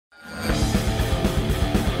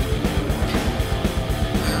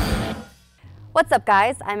What's up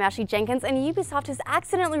guys, I'm Ashley Jenkins, and Ubisoft has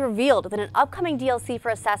accidentally revealed that an upcoming DLC for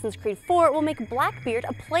Assassin's Creed 4 will make Blackbeard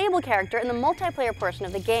a playable character in the multiplayer portion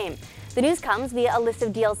of the game. The news comes via a list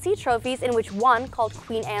of DLC trophies in which one, called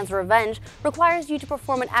Queen Anne's Revenge, requires you to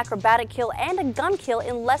perform an acrobatic kill and a gun kill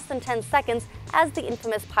in less than 10 seconds as the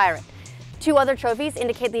infamous pirate. Two other trophies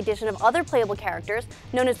indicate the addition of other playable characters,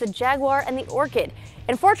 known as the Jaguar and the Orchid.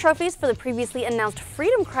 And 4 trophies for the previously announced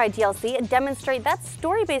Freedom Cry DLC demonstrate that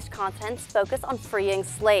story-based content's focus on freeing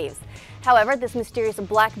slaves. However, this mysterious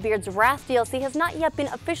Blackbeard's Wrath DLC has not yet been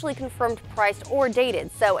officially confirmed, priced, or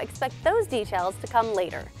dated, so expect those details to come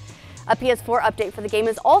later. A PS4 update for the game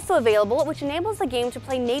is also available, which enables the game to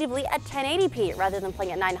play natively at 1080p rather than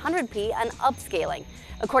playing at 900p and upscaling.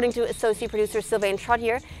 According to associate producer Sylvain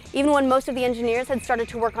Trottier, even when most of the engineers had started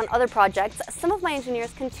to work on other projects, some of my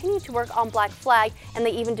engineers continued to work on Black Flag, and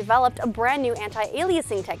they even developed a brand new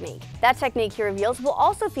anti-aliasing technique. That technique, he reveals, will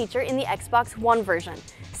also feature in the Xbox One version.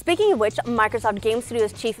 Speaking of which, Microsoft Game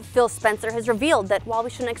Studios chief Phil Spencer has revealed that while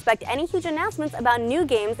we shouldn't expect any huge announcements about new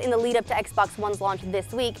games in the lead-up to Xbox One's launch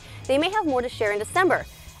this week, they may have more to share in December.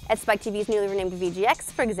 At Spike TV's newly renamed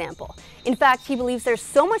VGX, for example. In fact, he believes there's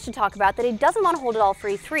so much to talk about that he doesn't want to hold it all for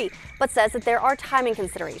E3, but says that there are timing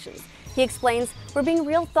considerations. He explains, "We're being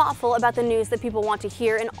real thoughtful about the news that people want to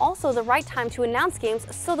hear and also the right time to announce games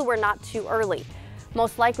so that we're not too early."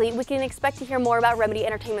 Most likely, we can expect to hear more about Remedy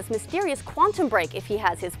Entertainment's mysterious Quantum Break if he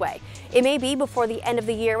has his way. It may be before the end of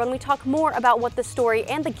the year when we talk more about what the story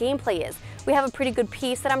and the gameplay is. We have a pretty good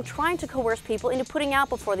piece that I'm trying to coerce people into putting out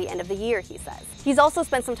before the end of the year, he says. He's also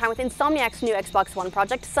spent some time with Insomniac's new Xbox One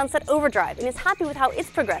project, Sunset Overdrive, and is happy with how it's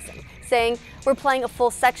progressing, saying, "We're playing a full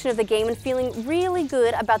section of the game and feeling really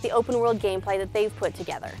good about the open-world gameplay that they've put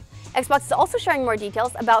together." Xbox is also sharing more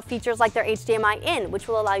details about features like their HDMI-in, which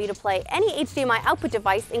will allow you to play any HDMI output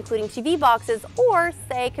device, including TV boxes or,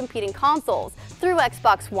 say, competing consoles, through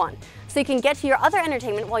Xbox One. So you can get to your other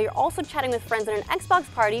entertainment while you're also chatting with friends in an Xbox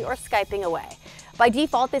party or Skyping away. By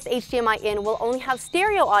default, this HDMI-in will only have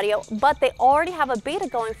stereo audio, but they already have a beta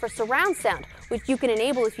going for surround sound, which you can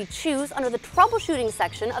enable if you choose under the troubleshooting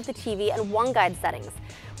section of the TV and One Guide settings.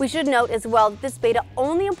 We should note as well that this beta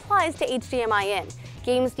only applies to HDMI-in.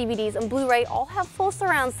 Games, DVDs, and Blu-ray all have full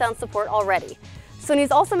surround sound support already. Sony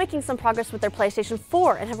is also making some progress with their PlayStation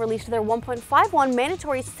 4 and have released their 1.51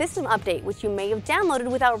 mandatory system update, which you may have downloaded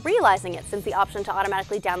without realizing it, since the option to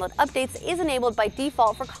automatically download updates is enabled by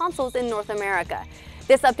default for consoles in North America.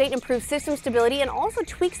 This update improves system stability and also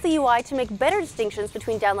tweaks the UI to make better distinctions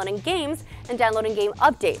between downloading games and downloading game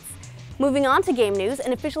updates. Moving on to game news,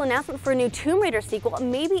 an official announcement for a new Tomb Raider sequel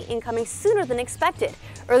may be incoming sooner than expected.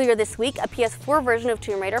 Earlier this week, a PS4 version of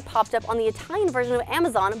Tomb Raider popped up on the Italian version of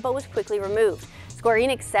Amazon but was quickly removed.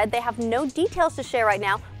 Square-Enix said they have no details to share right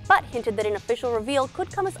now, but hinted that an official reveal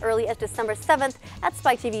could come as early as December 7th at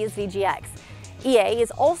Spike TV's VGX. EA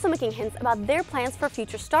is also making hints about their plans for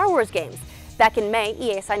future Star Wars games. Back in May,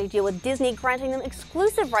 EA signed a deal with Disney granting them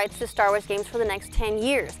exclusive rights to Star Wars games for the next 10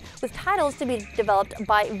 years, with titles to be developed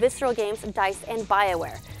by Visceral Games, DICE, and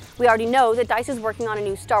BioWare. We already know that DICE is working on a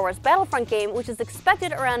new Star Wars Battlefront game, which is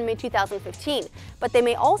expected around mid-2015, but they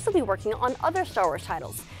may also be working on other Star Wars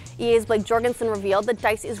titles. EA's Blake Jorgensen revealed that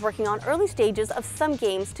DICE is working on early stages of some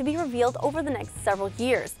games to be revealed over the next several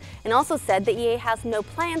years, and also said that EA has no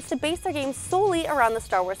plans to base their games solely around the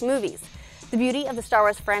Star Wars movies. The beauty of the Star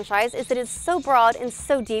Wars franchise is that it's so broad and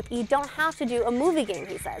so deep you don't have to do a movie game,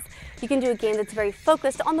 he says. You can do a game that's very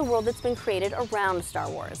focused on the world that's been created around Star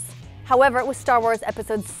Wars. However, with Star Wars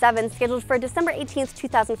Episode 7 scheduled for a December 18th,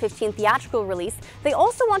 2015 theatrical release, they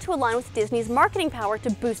also want to align with Disney's marketing power to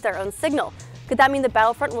boost their own signal. Could that mean that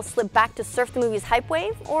Battlefront will slip back to surf the movie's hype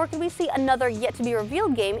wave, or could we see another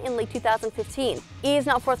yet-to-be-revealed game in late 2015? EA is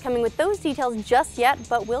not forthcoming with those details just yet,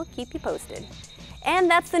 but we'll keep you posted. And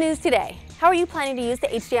that's the news today. How are you planning to use the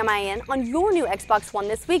HDMI-in on your new Xbox One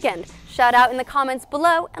this weekend? Shout out in the comments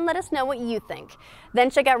below and let us know what you think. Then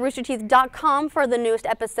check out roosterteeth.com for the newest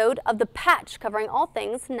episode of The Patch, covering all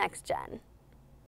things next-gen.